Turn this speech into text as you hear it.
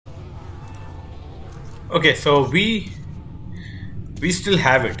Okay, so we still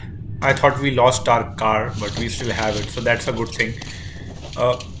have it. I thought we lost our car, but we still have it, so that's a good thing.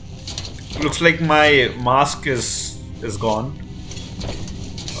 Looks like my mask is gone.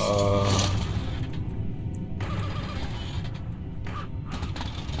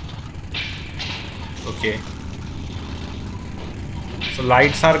 Okay. So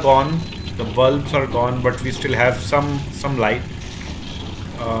lights are gone, the bulbs are gone, but we still have some light.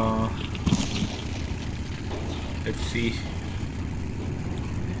 Let's see.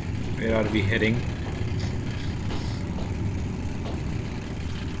 Where are we heading?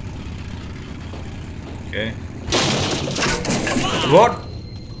 Okay. What?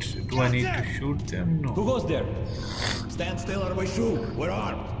 Do I need to shoot them? No. Who goes there? Stand still or we shoot. We're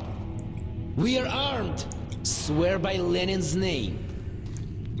armed. We are armed. Swear by Lenin's name.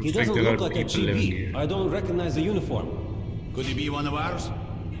 He Looks like doesn't there look are like a people living GB. here. I don't recognize the uniform. Could he be one of ours?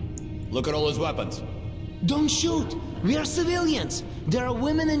 Look at all his weapons. Don't shoot. We are civilians. There are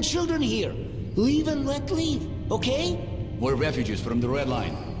women and children here. Leave and let leave, okay? We're refugees from the Red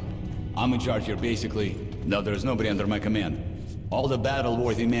Line. I'm in charge here, basically. No, there's nobody under my command. All the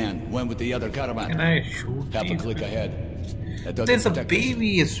battle-worthy men went with the other caravan. Can I shoot Half a these? click ahead. That doesn't There's a protect us.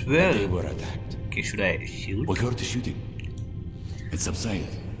 baby as well. They were attacked. Okay, should I shoot? We heard the shooting. It subsided.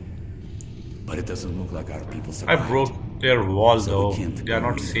 But it doesn't look like our people I survived. broke their wall So though. we can't They are go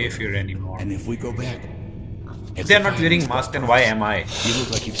not either. safe here anymore. And if we go back... If they are not wearing masks, then why am I? You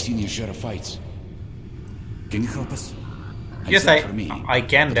look like you've seen your share of fights. Can you help us? Yes, Except for me, I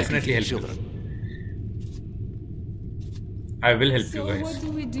can but definitely help you. children. I will help So you what guys.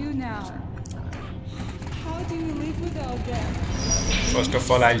 do we do now? How do we live without them? First of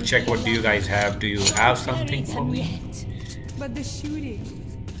all, I'll check what do you guys have. Do you have something for me? But the shooting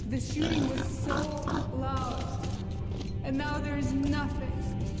was so loud. And now there's nothing.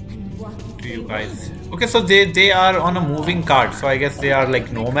 Do you guys? Okay, so they are on a moving cart. So I guess they are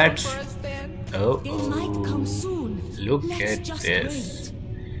like nomads. For us then? Oh, They might come soon. look Let's at just this.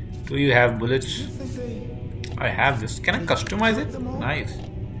 Do you have bullets? I have this. Can I customize it? Nice.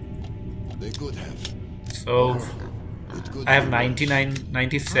 They could have. So It could I have be 99,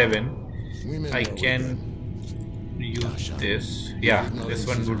 97. women I are can women. use this. Yeah, this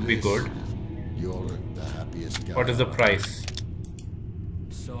one would be good. You're the happiest guy. What is the price?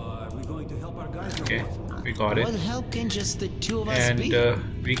 So are we going to help our guys? or Okay, what? we got What it. help can just the two of us And be?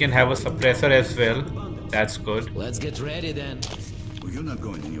 we can have a suppressor as well. That's good. Let's get ready then. Well, you're not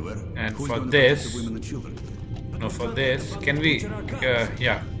going anywhere. And Who's for gonna protect this- the women and children? No, for this, can we,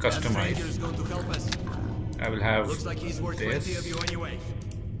 yeah, customize. Stranger's going to help us. I will have Looks like he's worth 20 of this. you anyway.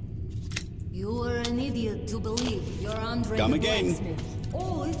 You were an idiot to believe you're Andre Come the again. blacksmith.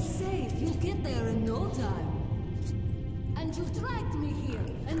 Oh, it's safe. You'll get there in no time. And you dragged me here.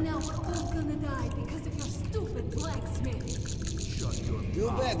 And now we're all gonna die because of your stupid blacksmith. Too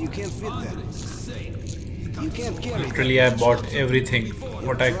bad you can't fit that. You can't carry Literally, I bought everything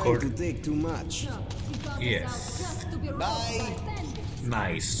what I Trying to could. take too much. Yes. Just to be robbed Bye. by bandits.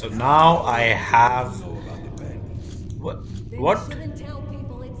 Nice. So now I have what? Then What? you shouldn't tell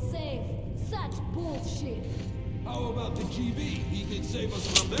people it's safe. Such bullshit. How about the GB? He can save us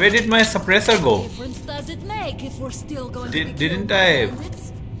from Where did my suppressor go? Difference does it make if we're still going to be Didn't killed by I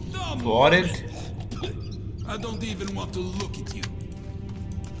bandits? bought it? I don't even want to look at you.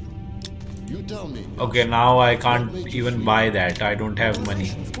 You tell me. Okay, now I can't even buy that. I don't have money.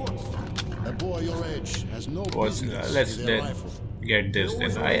 Of course. A boy your age has no What's, business let's with a then rifle. get this.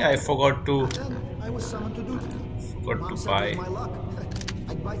 Then I forgot to I was summoned to duty. forgot Mom to said buy. with my luck,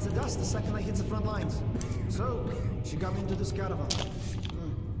 I'd bite the dust the second I hit the front lines. So, she got me into this caravan.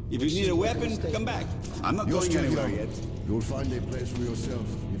 If you need a weapon, come back. I'm not You're going still anywhere young. yet. You'll find a place for yourself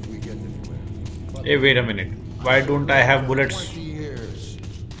if we get anywhere. But Hey, wait a minute. Why don't I have bullets? 20 years.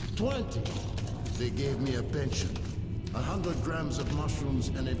 20. They gave me a pension. 100 grams of mushrooms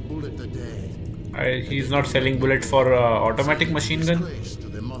and a bullet a day. He's not selling bullet for automatic machine gun. Disgrace to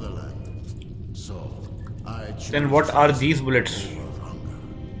the motherland. So, I Then choose what are these bullets? of hunger.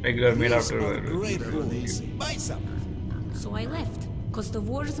 Regular made These after. are great rules. Buy some. So I left, cause the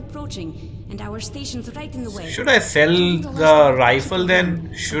war is approaching, and our station's right in the way. Should I sell the rifle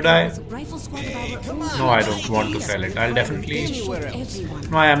then? Should I? There's a rifle squad of our own. No, I don't want to sell it. I'll definitely. Anywhere else. Everyone.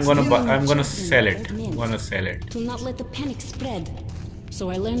 No, I'm gonna. I'm gonna Children, sell it. old men. I'm gonna sell it. To not let the panic spread. So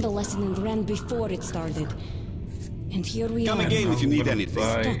I learned a lesson and ran before it started. And here we Come are. again if you I'm need gonna anything.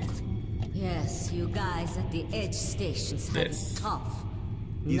 buy Yes, you guys at the edge stations had This. it tough.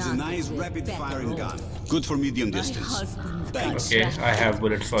 It's a Not nice with rapid-firing better gun. roads. Good for medium My distance. husband Thanks. Okay, I have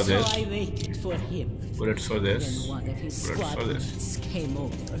bullets for this. So I waited for him. Bullets for this. Then one of his Bullets for this. squadrons came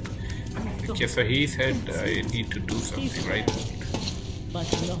over. Okay, so he said I need to do something, right? But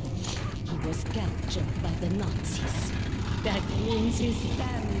no, he was captured by the Nazis. That means his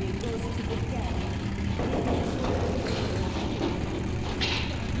family goes to the camp.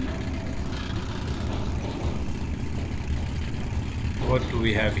 What do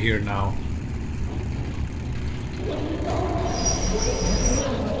we have here now?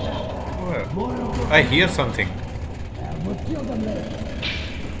 Oh, I hear something.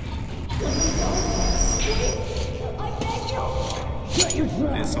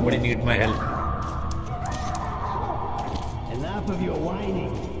 Somebody need my help. Enough of your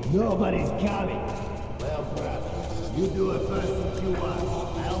whining. Nobody's coming. Well, brother, you do it first if you want.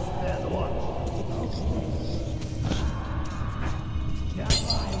 I'll stand watch. Come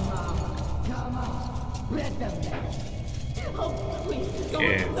on, Mom. Come on. Let them down. Oh, please.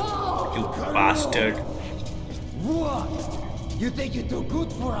 Okay, No. you bastard. What? You think you're too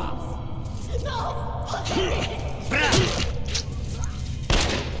good for us? No.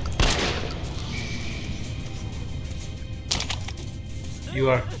 You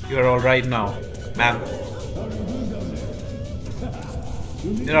are all right now, ma'am.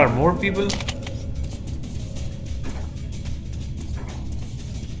 There are more people.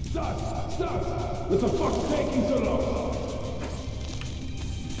 Stop! What the fuck is taking so long?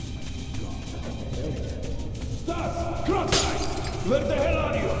 Stop! Cross-eyed! Where the hell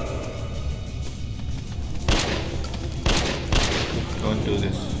are you? Don't do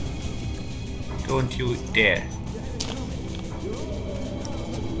this. Don't you dare.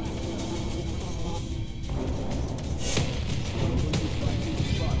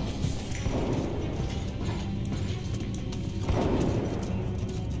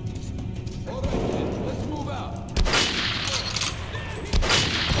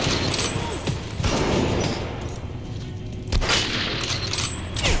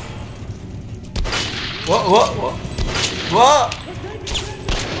 What?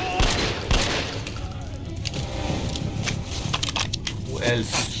 Who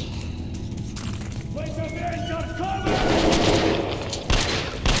else?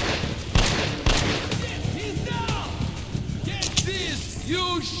 He's down! Get this, you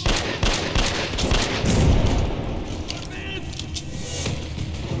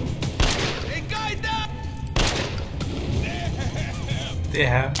Hey, guy down! They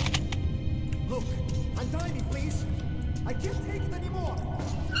have. Look, untie me, please. I can't take it anymore.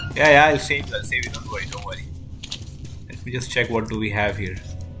 Yeah, I'll save you. Don't worry. Let me just check what do we have here.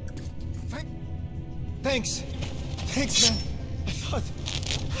 Thanks, man.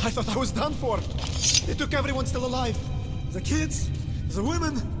 I thought I was done for. They took everyone still alive. The kids, the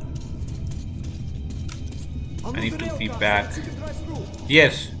women. I need to be back.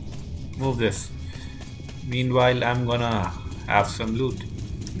 Yes, move this. Meanwhile, I'm gonna have some loot.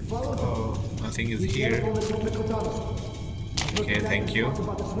 Oh, nothing is here. Okay, thank you.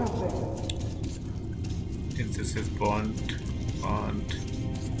 This is bond.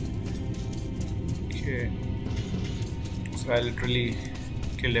 Okay. So I literally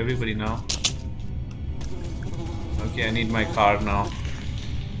killed everybody now. Okay, I need my car now.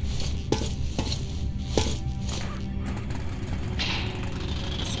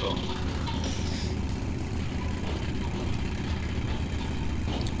 So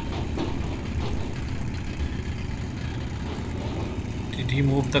did he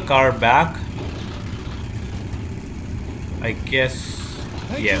move the car back? I guess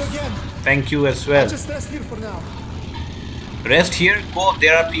yes. Thank you as well. Just rest here for now. Rest here? Go,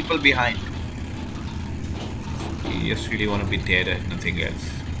 there are people behind. You just really want to be dead and nothing else.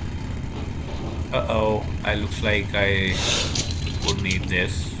 Uh-oh, I looks like I would need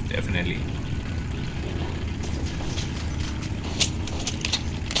this, definitely.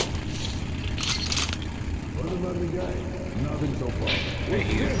 I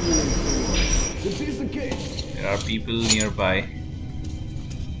hear. There are people nearby.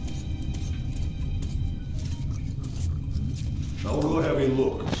 I'll go have a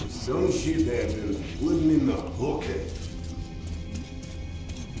look. Some shit happened. Let me know, okay?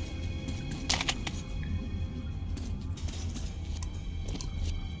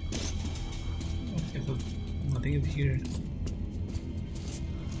 Okay, so nothing is here.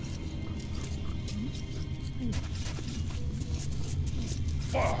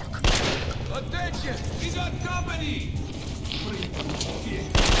 Fuck! Attention! We got company!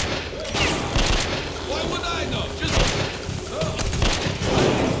 Why would I know? Just...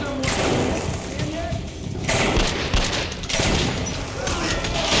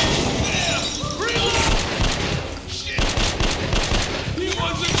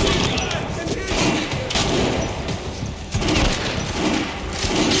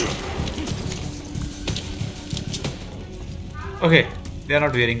 Okay, they are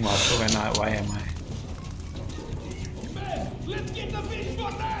not wearing masks, so why am I? Man, let's get the fish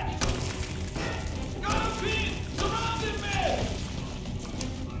for that! Got a fish! Surround him, man!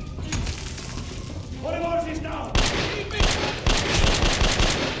 Put him on his down! Keep it!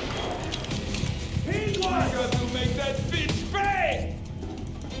 He's one! We got to make that fish pay!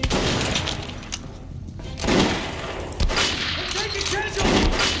 Take it, casual!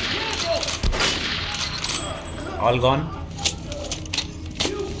 All gone?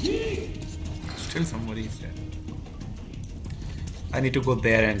 Still somebody is there. I need to go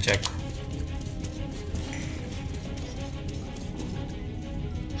there and check.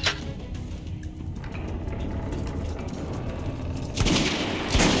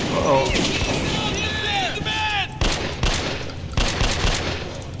 Uh-oh.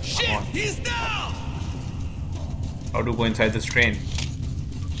 Shit, he's down! How to go inside this train?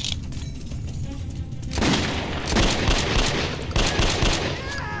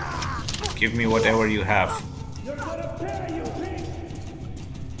 Give me whatever you have. You're gonna pay, you pig!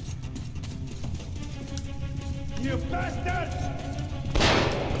 You bastard!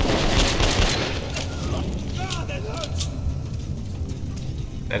 Ah, that hurts!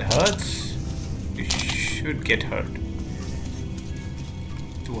 That hurts? You should get hurt.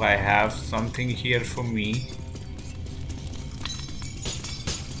 Do I have something here for me?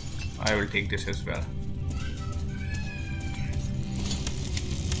 I will take this as well.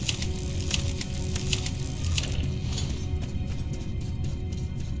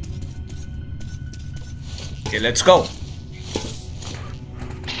 Okay, let's go.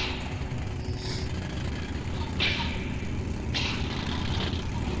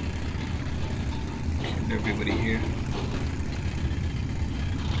 Killed everybody here.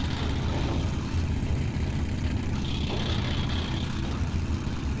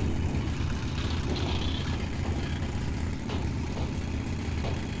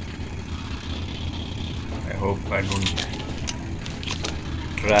 I hope I don't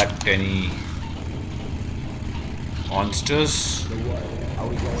attract any monsters.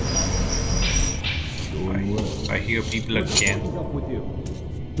 I hear people again.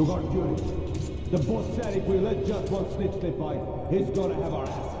 To guard units. The boss said if we let just one snitch slip by, he's gonna have our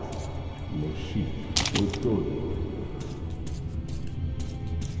ass. Machine. What's good?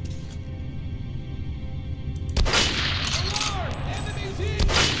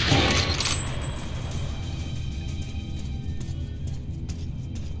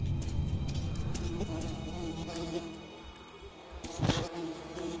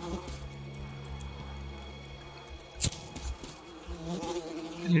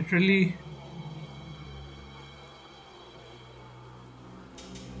 Literally.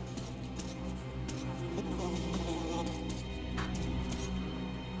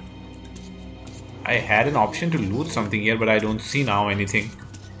 I had an option to loot something here, but I don't see now anything.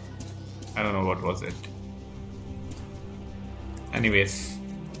 I don't know what was it. Anyways,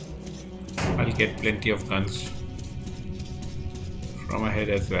 I'll get plenty of guns from ahead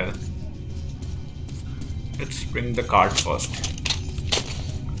as well. Let's bring the cart first.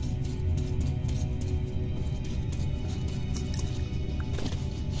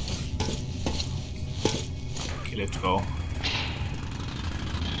 Okay, let's go.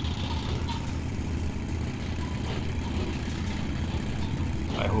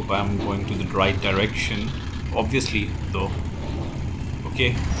 I hope I'm going to the right direction. Obviously, though.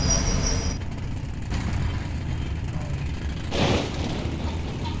 Okay.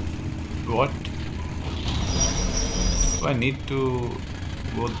 What? Do I need to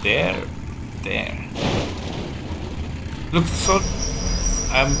go there? There. Look, so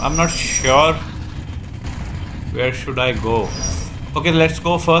I'm not sure. Where should I go? Okay, let's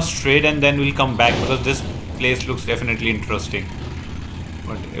go first straight and then we'll come back because this place looks definitely interesting.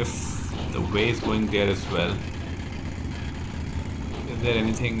 But if the way is going there as well, is there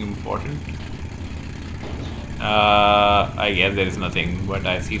anything important? I guess there is nothing, but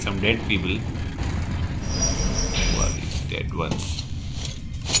I see some dead people. Who are these dead ones?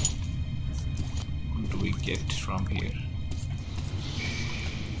 What do we get from here?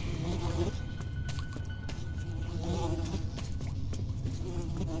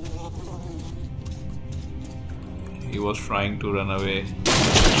 He was trying to run away.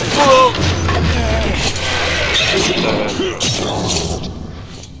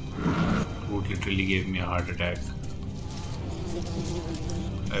 Who literally gave me a heart attack.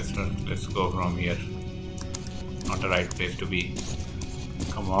 Let's go from here. Not the right place to be.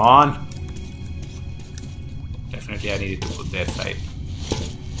 Come on. Definitely I needed to put that aside.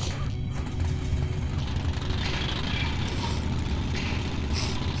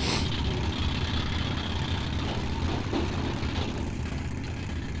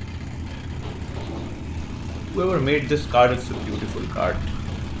 Whoever made this card is a beautiful card.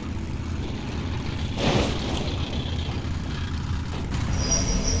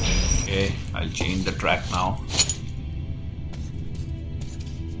 Okay, I'll change the track now.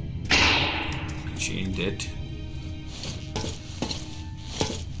 Change it.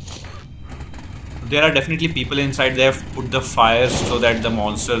 There are definitely people inside. They have put the fires so that the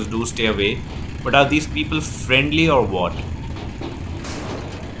monsters do stay away. But are these people friendly or what?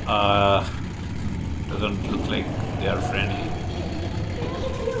 Doesn't look like they are friendly.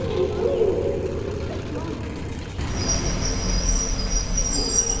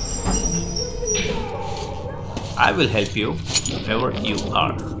 I will help you, whoever you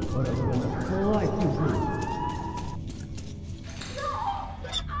are.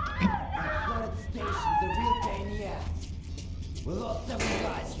 We lost 7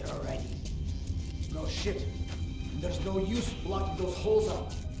 guys here already. No shit. There's no use blocking those holes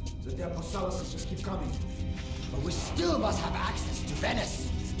out. The Deposaurus just keep coming. But we still must have access to Venice.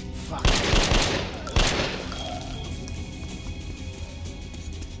 Fuck.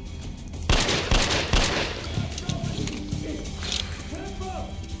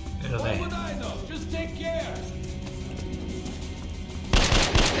 What would I know? Just take care.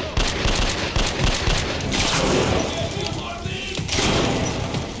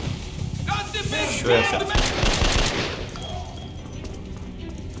 Sure.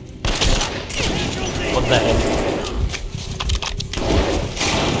 What the hell?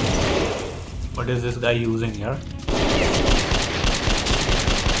 What is this guy using here?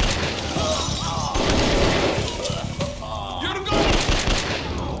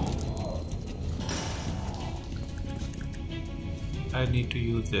 I need to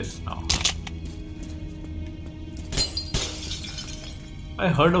use this now. I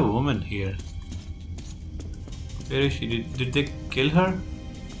heard a woman here. Where is she? Did they kill her?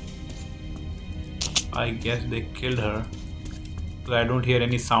 I guess they killed her. But I don't hear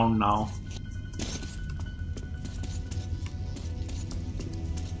any sound now.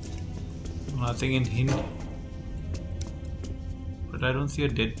 Nothing in hint. But I don't see a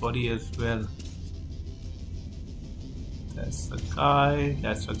dead body as well. That's a guy.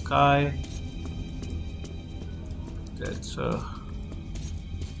 That's a guy. That's a...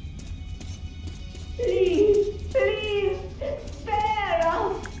 Please, spare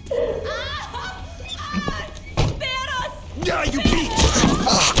us! Spare us! Yeah, you beat!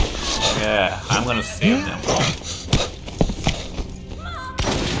 Yeah, I'm gonna save them.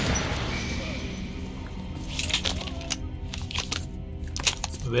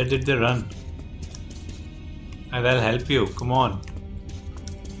 So where did they run? And I'll help you, come on.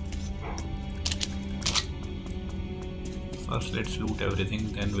 First let's loot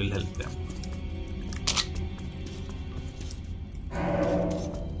everything, then we'll help them.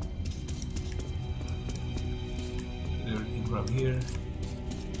 Everything from here.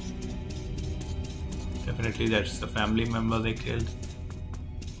 Definitely that's the family member they killed.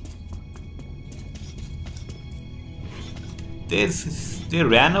 They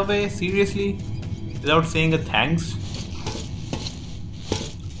ran away, seriously? Without saying a thanks?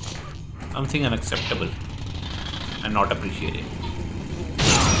 Something unacceptable and not appreciated.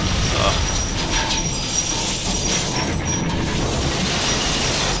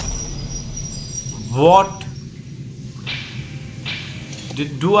 What?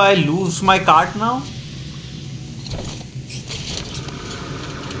 Do I lose my cart now?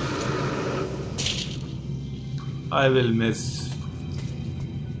 I will miss.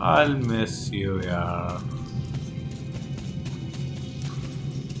 I'll miss you, yeah.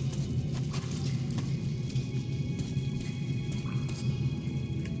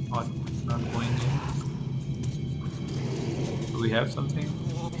 Not going in. Do we have something?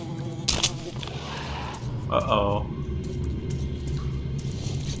 Uh-oh.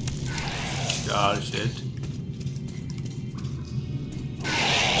 Charge it.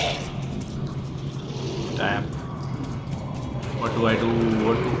 Damn. What do I do?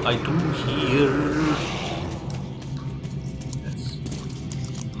 What do I do here? Yes.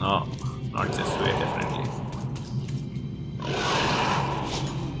 No, not this way, definitely.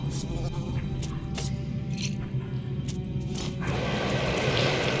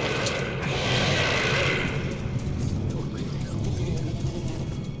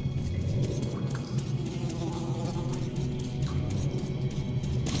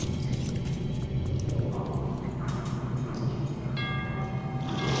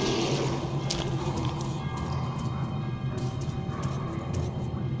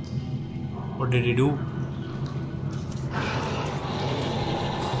 What did he do?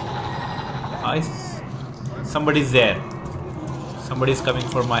 Somebody's there. Somebody's coming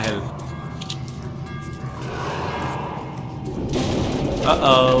for my help.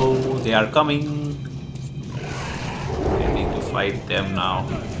 Uh-oh, they are coming. I need to fight them now.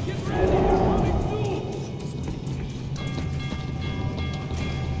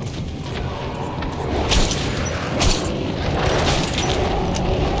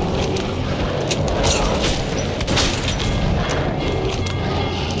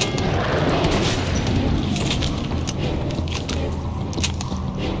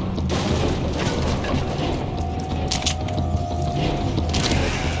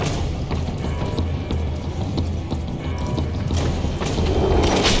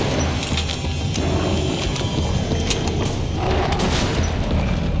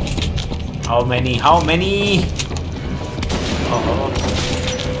 How many? How many? Uh-oh.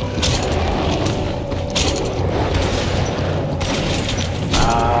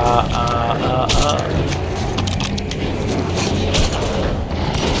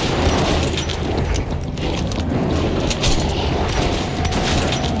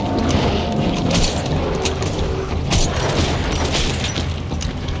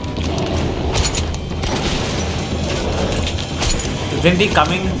 Isn't he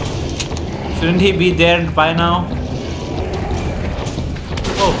coming? Shouldn't he be there by now?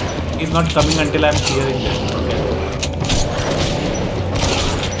 Oh, he's not coming until I'm clearing them. Okay.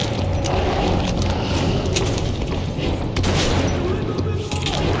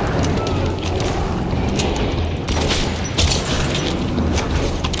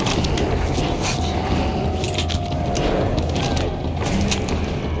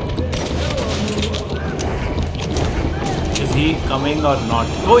 Is he coming or not?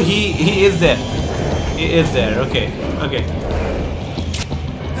 Oh, he is there. He is there. Okay. Okay.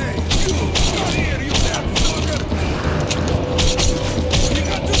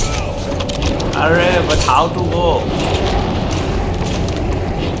 Alright, but how to go?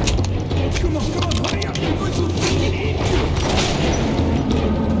 Come on, hurry up. I'm going to eat you.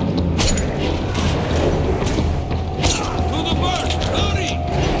 To the bird, hurry!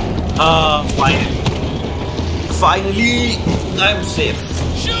 Finally. Finally, I'm safe.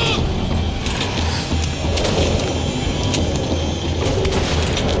 Shoot!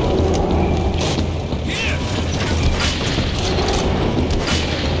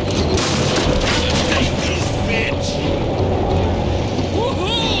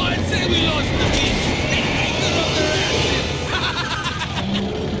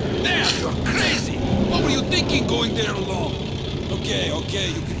 Okay,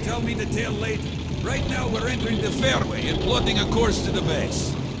 you can tell me the tale later. Right now we're entering the fairway and plotting a course to the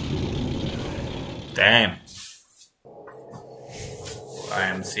base. Damn. I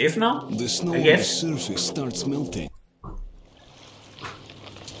am safe now? The snow on the surface starts melting.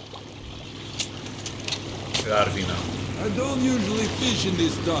 Where are we now? I don't usually fish in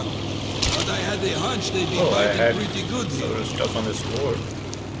this tunnel, but I had a hunch they'd be biting pretty good here. There was stuff on this board.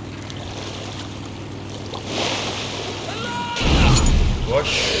 What?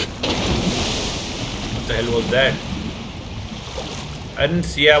 What the hell was that? I didn't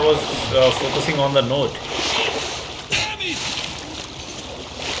see. I was focusing on the note.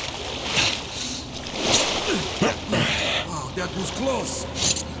 Oh, that was close.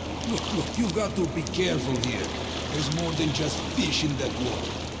 Look, you've got to be careful here. There's more than just fish in that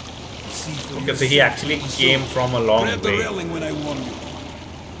water. Okay, so he actually came from a long way. Grab the railing when I warn you.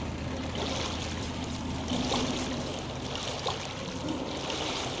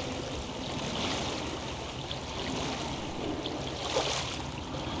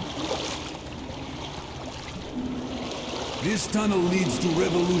 This tunnel leads to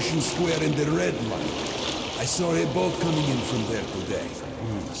Revolution Square in the Red Line. I saw a boat coming in from there today.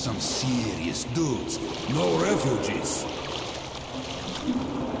 Some serious dudes. No refugees.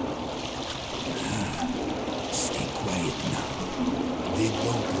 Stay quiet now. They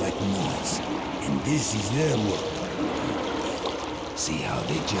don't like noise. And this is their work. See how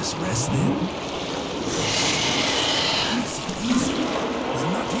they just rest there? Easy.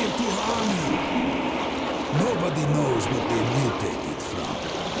 We're not here to harm you. Nobody knows what they mutated from.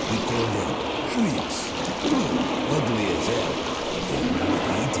 We call them shrimps. Ugly as hell. They're not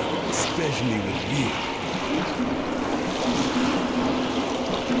eaten, especially with beer.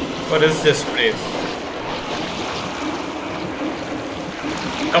 What is this place?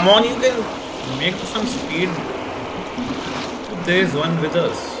 Come on, you can make some speed. There is one with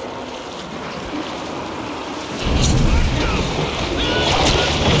us.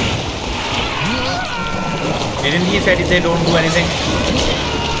 Didn't he said if they don't do anything?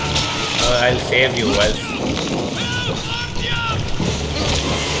 I'll save you. We've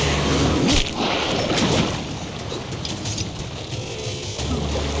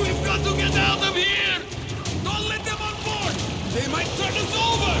got to get out of here! Don't let them on board! They might turn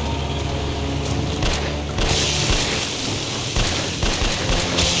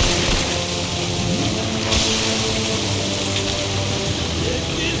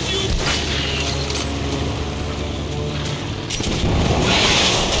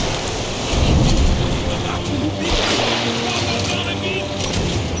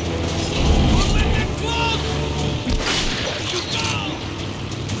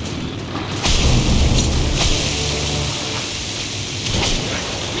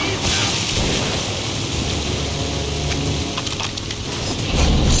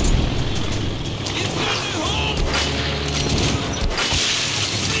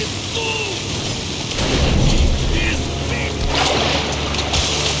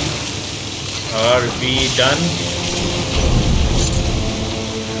we done?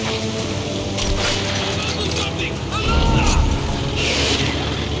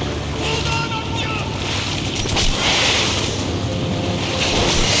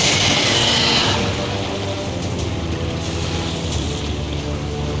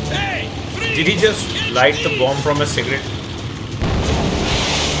 Did he just light the bomb from a cigarette?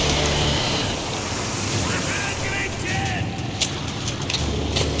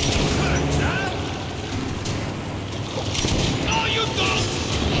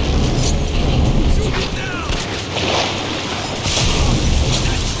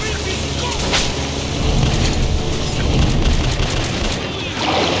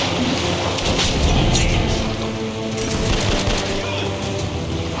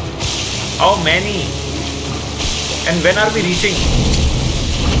 How many? And when are we reaching?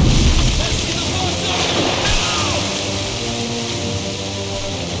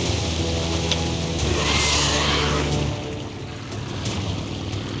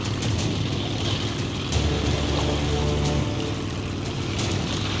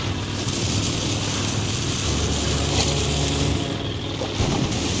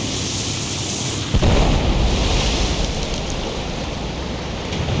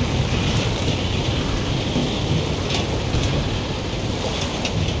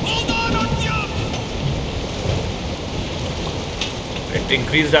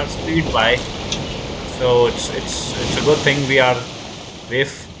 Increased our speed by, so it's a good thing we are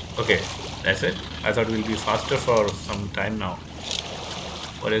safe. Okay, that's it. I thought we'll be faster for some time now.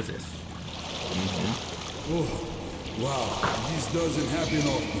 What is this? Oh, wow, this doesn't happen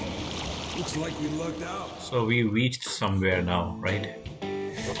often. Looks like we lucked out. So we reached somewhere now, right?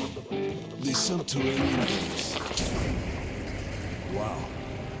 The subterranean base. Wow.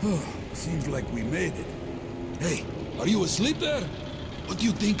 Seems like we made it. Hey, are you asleep there? What do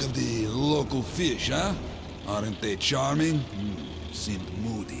you think of the local fish, huh? Aren't they charming? Seemed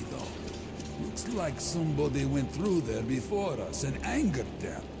moody, though. Looks like somebody went through there before us and angered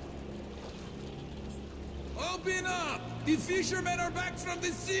them. Open up! The fishermen are back from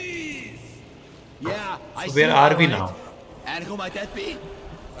the seas! Yeah, I so where are we now? And who might that be?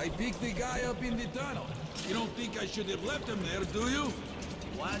 I picked the guy up in the tunnel. You don't think I should have left him there, do you?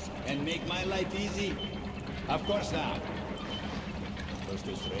 What? And make my life easy? Of course not.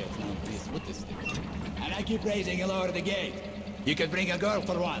 And I keep raising you lower the gate. You can bring a girl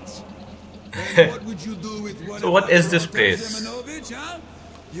for once. What would you do with one? So what is this place? Huh?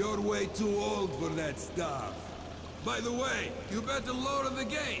 You're way too old for that stuff. By the way, you better lower the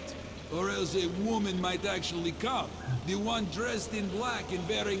gate, or else a woman might actually come. The one dressed in black and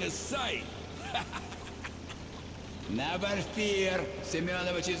bearing a scythe. Never fear,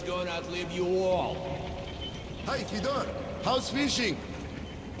 Semyonovich is going to outlive you all. Hi, Fedor. How's fishing?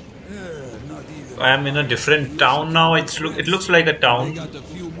 Not even. I am in a different town now. It looks like a town. Got a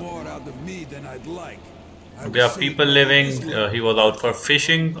few more out of me than I'd like. There are people living. He was out for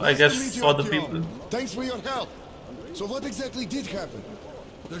fishing, I guess, for the people. Thanks for your help. So what exactly did happen?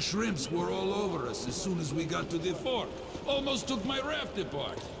 The shrimps were all over us as soon as we got to the fork. Almost took my raft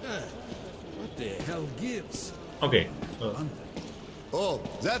apart. What the hell gives? Okay. Oh,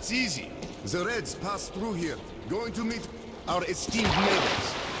 that's easy. The Reds passed through here, going to meet our esteemed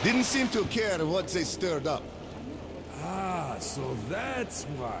neighbors. Didn't seem to care what they stirred up. Ah, so that's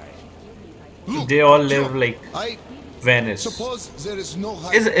why. Look, they all live like Venice. Suppose there is no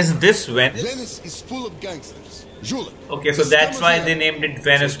is this Venice? Venice is full of gangsters. Julie. Okay, so that's why they named it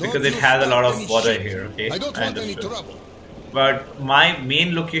Venice, because it has a lot of water here. Okay, I don't want any trouble. But my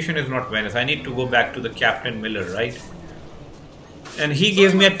main location is not Venice. I need to go back to the Captain Miller, right? And he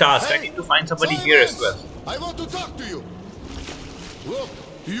gave me a task. Hey, I need to find somebody here as well. I want to talk to you. Look,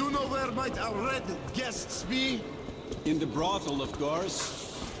 do you know where might our red guests be? In the brothel, of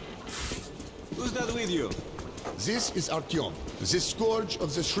course. Who's that with you? This is Artyom, the scourge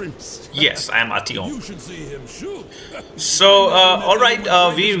of the shrimps. Yes, I am Artyom. You should see him shoot. So, alright,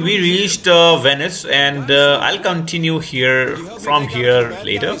 we reached Venice, and I'll continue here from here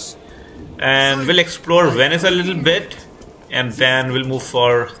later. And we'll explore Venice a little bit, and then we'll move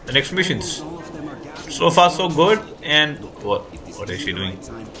for the next missions. So far so good. And what is she doing?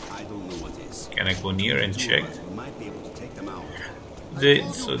 Can I go near and check?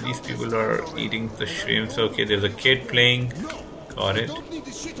 So these people are eating the shrimps. Okay, there's a kid playing. Got it. Don't need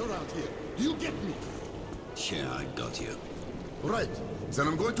this shit around here. Do you get me? Yeah, I got you. Right. Then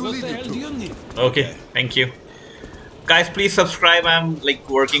I'm going to leave you two. Okay, thank you. Guys, please subscribe. I'm like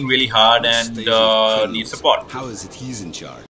working really hard and need support. How is it he's in charge?